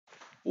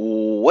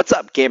What's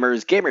up,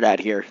 gamers? GamerDad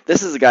here.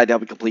 This is a guide to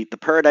help you complete the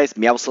Purradise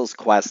Meowscles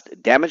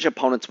quest, damage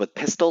opponents with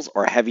pistols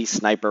or heavy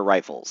sniper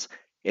rifles.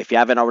 If you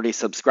haven't already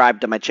subscribed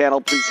to my channel,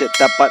 please hit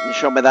that button to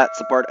show me that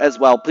support as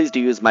well. Please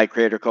do use my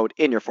creator code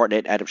in your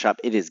Fortnite item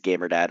shop. It is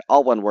GamerDad,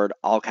 all one word,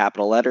 all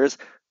capital letters.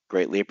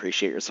 Greatly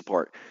appreciate your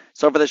support.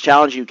 So for this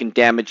challenge, you can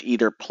damage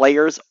either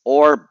players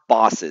or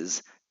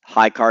bosses,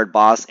 high card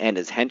boss and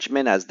his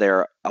henchmen as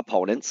their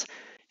opponents.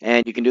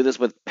 And you can do this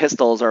with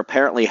pistols or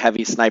apparently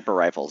heavy sniper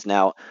rifles.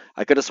 Now,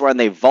 I could have sworn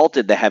they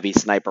vaulted the heavy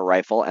sniper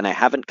rifle, and I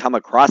haven't come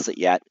across it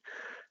yet.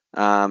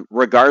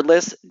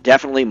 Regardless,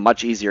 definitely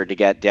much easier to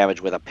get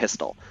damage with a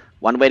pistol.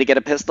 One way to get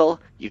a pistol,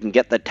 you can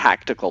get the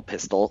tactical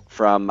pistol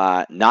from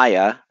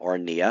Naya, or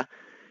Nia,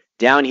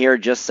 down here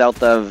just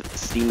south of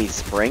Steamy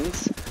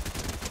Springs.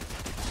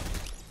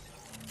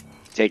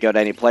 Take out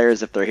any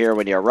players if they're here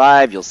when you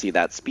arrive. You'll see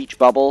that speech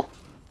bubble,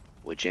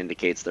 which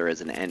indicates there is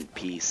an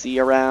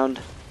NPC around.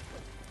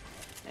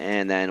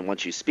 And then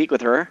once you speak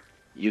with her,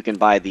 you can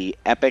buy the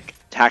epic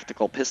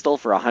tactical pistol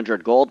for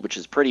 100 gold, which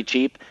is pretty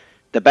cheap.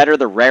 The better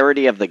the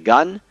rarity of the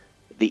gun,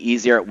 the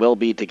easier it will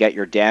be to get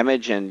your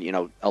damage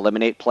and,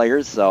 eliminate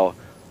players. So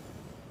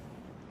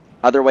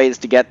other ways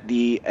to get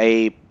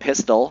a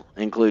pistol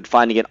include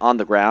finding it on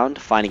the ground,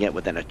 finding it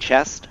within a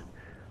chest.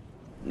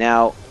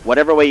 Now,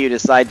 whatever way you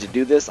decide to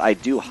do this, I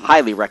do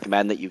highly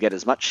recommend that you get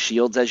as much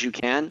shields as you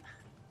can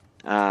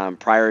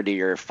prior to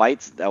your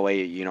fights. That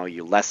way,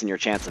 you lessen your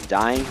chance of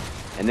dying.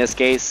 In this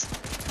case,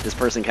 this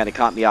person kind of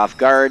caught me off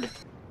guard.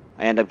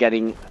 I end up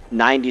getting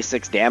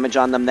 96 damage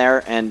on them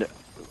there, and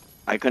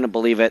I couldn't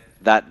believe it.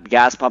 That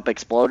gas pump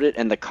exploded,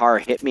 and the car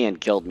hit me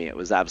and killed me. It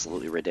was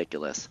absolutely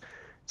ridiculous.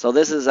 So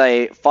this is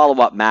a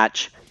follow-up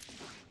match.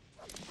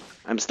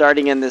 I'm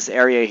starting in this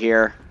area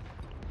here.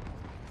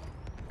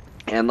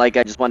 And like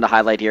I just wanted to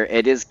highlight here,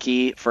 it is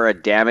key for a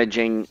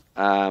damaging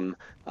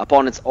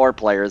opponents or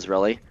players,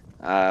 really.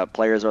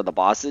 Players or the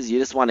bosses. You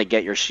just want to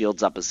get your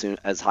shields up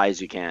as high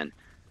as you can.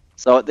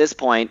 So at this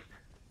point,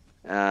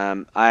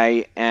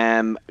 I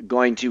am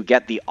going to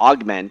get the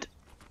Augment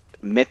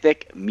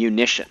Mythic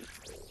Munition,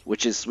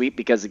 which is sweet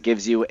because it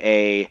gives you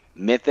a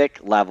Mythic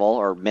level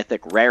or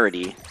Mythic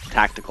rarity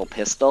tactical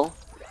pistol,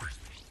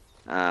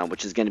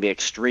 which is going to be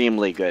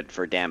extremely good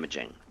for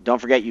damaging. Don't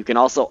forget, you can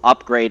also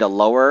upgrade a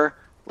lower,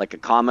 like a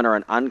common or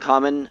an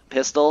uncommon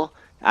pistol,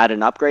 add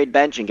an upgrade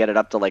bench and get it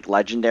up to like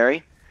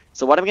legendary.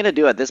 So what I'm going to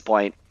do at this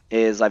point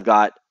is I've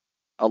got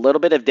a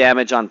little bit of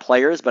damage on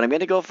players, but I'm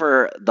going to go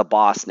for the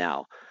boss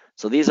now.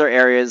 So these are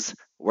areas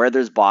where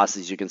there's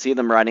bosses. You can see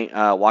them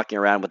walking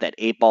around with that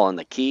 8-ball and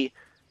the key.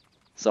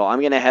 So I'm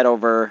going to head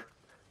over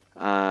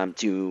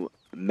to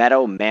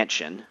Meadow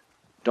Mansion.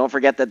 Don't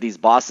forget that these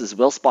bosses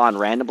will spawn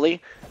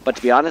randomly, but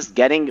to be honest,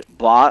 getting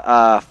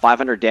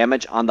 500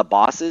 damage on the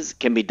bosses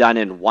can be done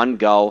in one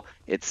go.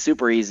 It's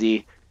super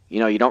easy.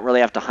 You don't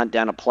really have to hunt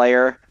down a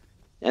player.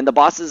 And the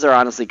bosses are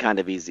honestly kind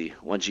of easy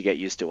once you get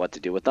used to what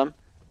to do with them.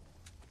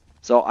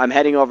 So I'm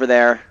heading over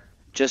there,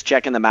 just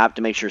checking the map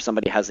to make sure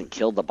somebody hasn't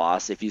killed the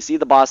boss. If you see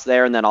the boss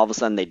there and then all of a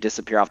sudden they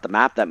disappear off the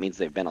map, that means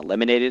they've been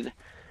eliminated.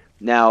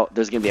 Now,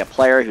 there's going to be a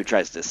player who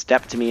tries to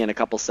step to me in a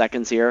couple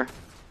seconds here.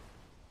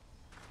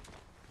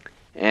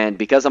 And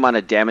because I'm on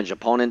a damage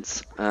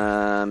opponents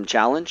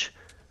challenge,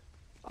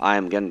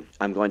 I'm going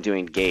to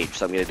engage.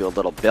 So I'm going to do a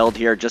little build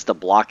here just to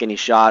block any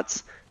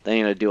shots. Then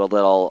I'm going to do a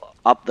little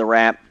up the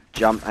ramp,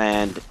 jump,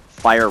 and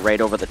fire right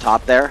over the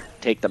top there.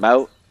 Take them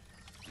out.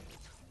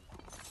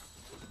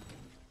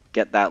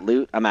 Get that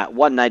loot. I'm at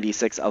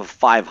 196 of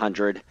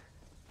 500.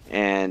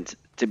 And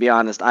to be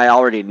honest, I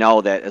already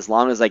know that as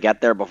long as I get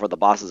there before the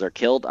bosses are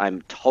killed,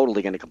 I'm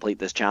totally going to complete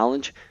this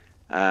challenge.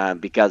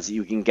 Because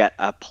you can get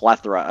a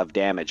plethora of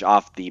damage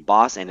off the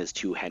boss and his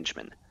 2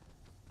 henchmen.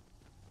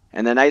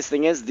 And the nice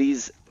thing is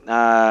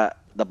the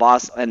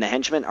boss and the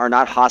henchmen are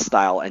not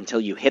hostile until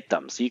you hit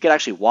them. So you can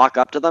actually walk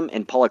up to them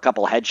and pull a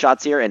couple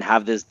headshots here and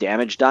have this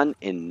damage done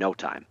in no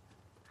time.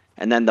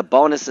 And then the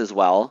bonus as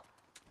well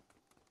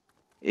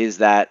is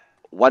that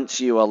once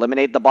you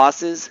eliminate the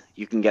bosses,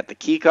 you can get the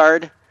key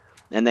card,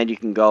 and then you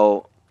can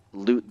go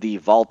loot the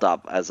vault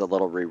up as a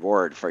little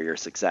reward for your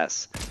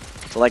success.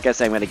 So like I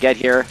said, I'm going to get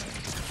here.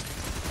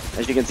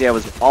 As you can see, I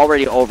was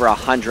already over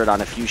 100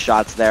 on a few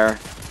shots there.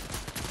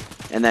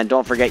 And then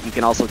don't forget, you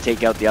can also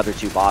take out the other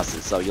 2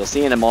 bosses. So you'll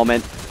see in a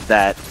moment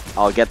that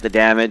I'll get the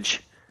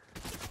damage.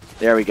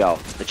 There we go.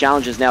 The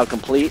challenge is now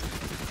complete.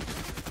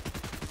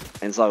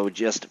 And so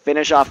just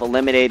finish off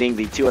eliminating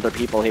the 2 other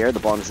people here. The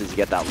bonus is you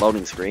get that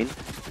loading screen.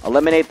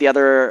 Eliminate the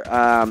other,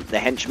 the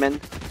henchmen.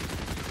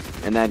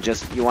 And then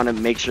you want to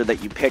make sure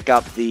that you pick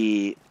up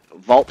the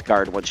vault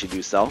card once you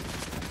do so.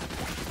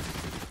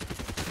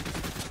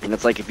 And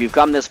it's like, if you've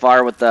come this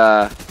far with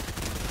the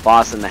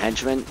boss and the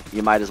henchman,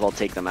 you might as well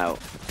take them out.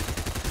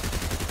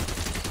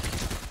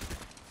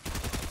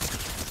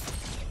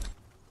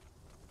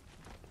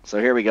 So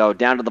here we go,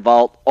 down to the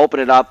vault, open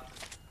it up,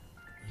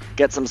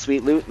 get some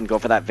sweet loot, and go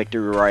for that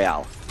victory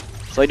royale.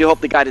 So I do hope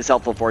the guide is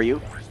helpful for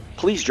you.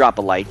 Please drop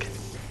a like,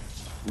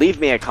 leave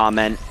me a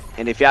comment,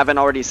 And if you haven't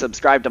already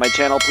subscribed to my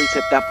channel, please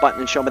hit that button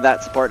and show me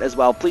that support as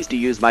well. Please do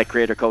use my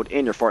creator code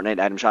in your Fortnite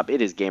item shop.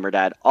 It is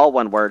GamerDad, all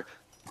one word,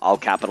 all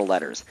capital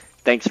letters.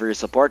 Thanks for your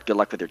support. Good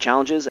luck with your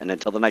challenges. And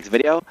until the next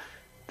video,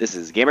 this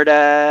is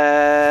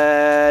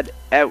GamerDad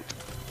out.